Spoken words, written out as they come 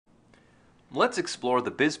Let's explore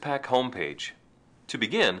the BizPack homepage. To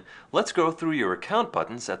begin, let's go through your account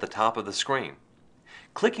buttons at the top of the screen.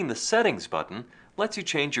 Clicking the Settings button lets you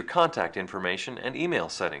change your contact information and email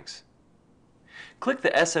settings. Click the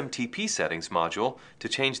SMTP Settings module to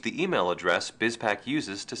change the email address BizPack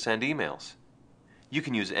uses to send emails. You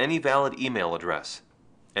can use any valid email address.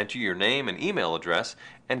 Enter your name and email address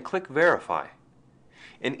and click Verify.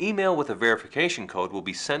 An email with a verification code will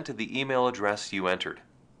be sent to the email address you entered.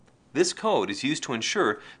 This code is used to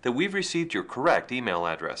ensure that we've received your correct email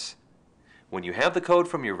address. When you have the code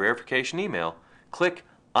from your verification email, click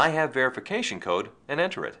I have verification code and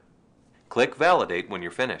enter it. Click Validate when you're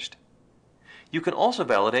finished. You can also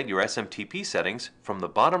validate your SMTP settings from the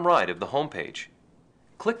bottom right of the home page.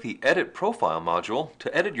 Click the Edit Profile module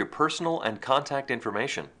to edit your personal and contact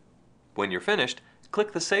information. When you're finished,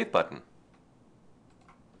 click the Save button.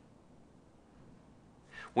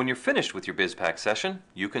 When you're finished with your BizPack session,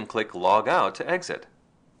 you can click Log Out to exit.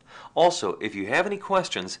 Also, if you have any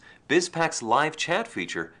questions, BizPack's live chat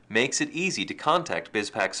feature makes it easy to contact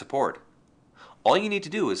BizPack support. All you need to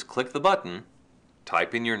do is click the button,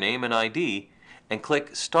 type in your name and ID, and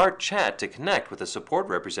click Start Chat to connect with a support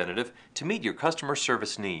representative to meet your customer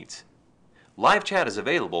service needs. Live chat is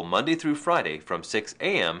available Monday through Friday from 6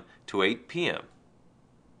 a.m. to 8 p.m.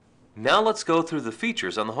 Now let's go through the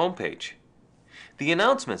features on the home page. The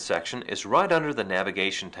Announcements section is right under the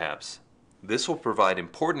Navigation tabs. This will provide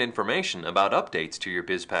important information about updates to your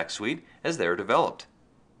BizPack suite as they are developed.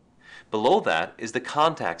 Below that is the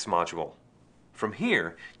Contacts module. From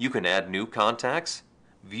here, you can add new contacts,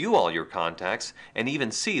 view all your contacts, and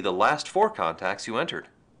even see the last 4 contacts you entered.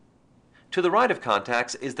 To the right of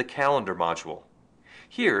Contacts is the Calendar module.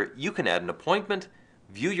 Here, you can add an appointment,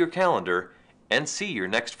 view your calendar, and see your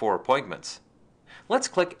next 4 appointments. Let's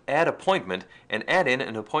click Add Appointment and add in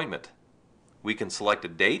an appointment. We can select a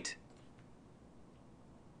date,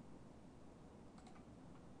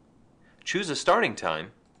 choose a starting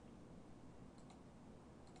time,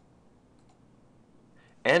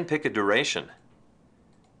 and pick a duration.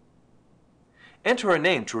 Enter a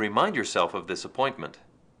name to remind yourself of this appointment.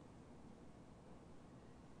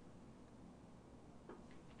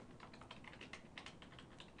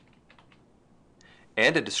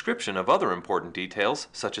 And a description of other important details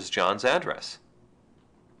such as John's address.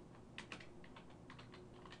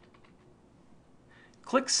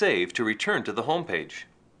 Click Save to return to the home page.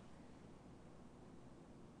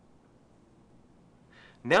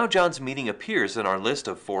 Now John's meeting appears in our list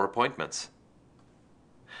of 4 appointments.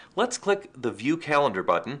 Let's click the View Calendar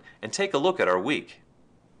button and take a look at our week.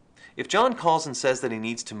 If John calls and says that he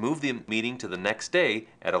needs to move the meeting to the next day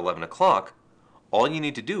at 11 o'clock, all you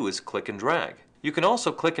need to do is click and drag. You can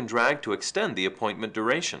also click and drag to extend the appointment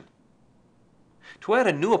duration. To add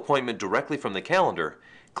a new appointment directly from the calendar,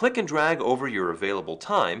 click and drag over your available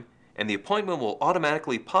time, and the appointment will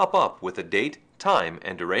automatically pop up with a date, time,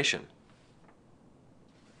 and duration.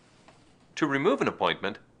 To remove an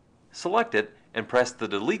appointment, select it and press the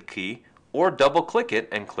Delete key or double-click it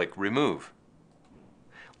and click Remove.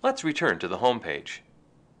 Let's return to the home page.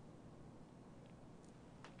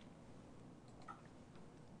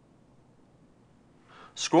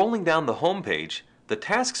 Scrolling down the home page, the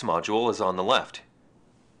Tasks module is on the left.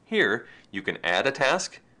 Here, you can add a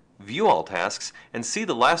task, view all tasks, and see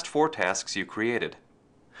the last 4 tasks you created.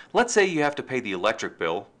 Let's say you have to pay the electric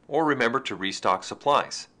bill or remember to restock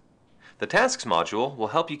supplies. The Tasks module will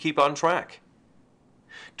help you keep on track.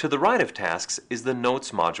 To the right of Tasks is the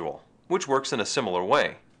Notes module, which works in a similar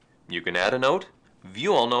way. You can add a note,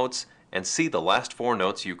 view all notes, and see the last 4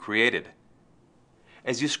 notes you created.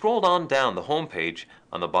 As you scroll on down the home page,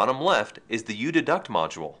 on the bottom left is the UDeduct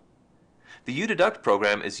module. The UDeduct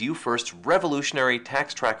program is UFirst's revolutionary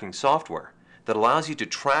tax tracking software that allows you to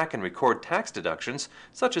track and record tax deductions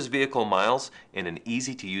such as vehicle miles in an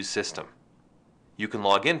easy-to-use system. You can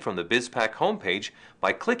log in from the BizPack homepage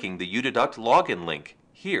by clicking the UDeduct login link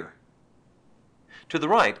here. To the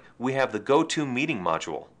right, we have the GoToMeeting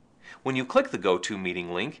module. When you click the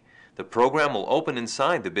GoToMeeting link, the program will open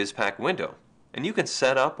inside the BizPack window, and you can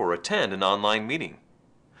set up or attend an online meeting.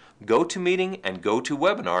 GoToMeeting and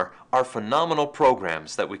GoToWebinar are phenomenal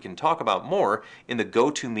programs that we can talk about more in the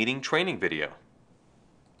GoToMeeting training video.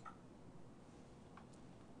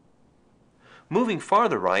 Moving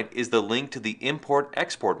farther right is the link to the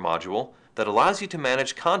Import-Export module that allows you to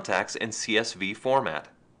manage contacts in CSV format.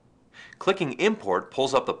 Clicking Import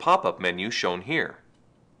pulls up the pop-up menu shown here.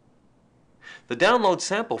 The Download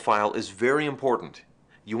Sample File is very important.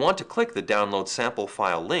 You want to click the Download Sample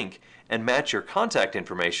File link and match your contact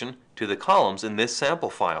information to the columns in this sample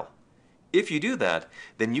file. If you do that,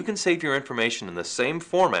 then you can save your information in the same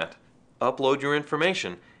format, upload your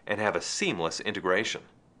information, and have a seamless integration.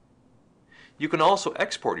 You can also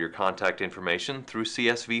export your contact information through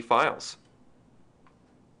CSV files.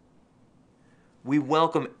 We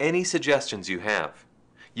welcome any suggestions you have.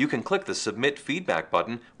 You can click the Submit Feedback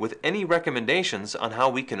button with any recommendations on how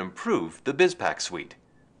we can improve the BizPack suite.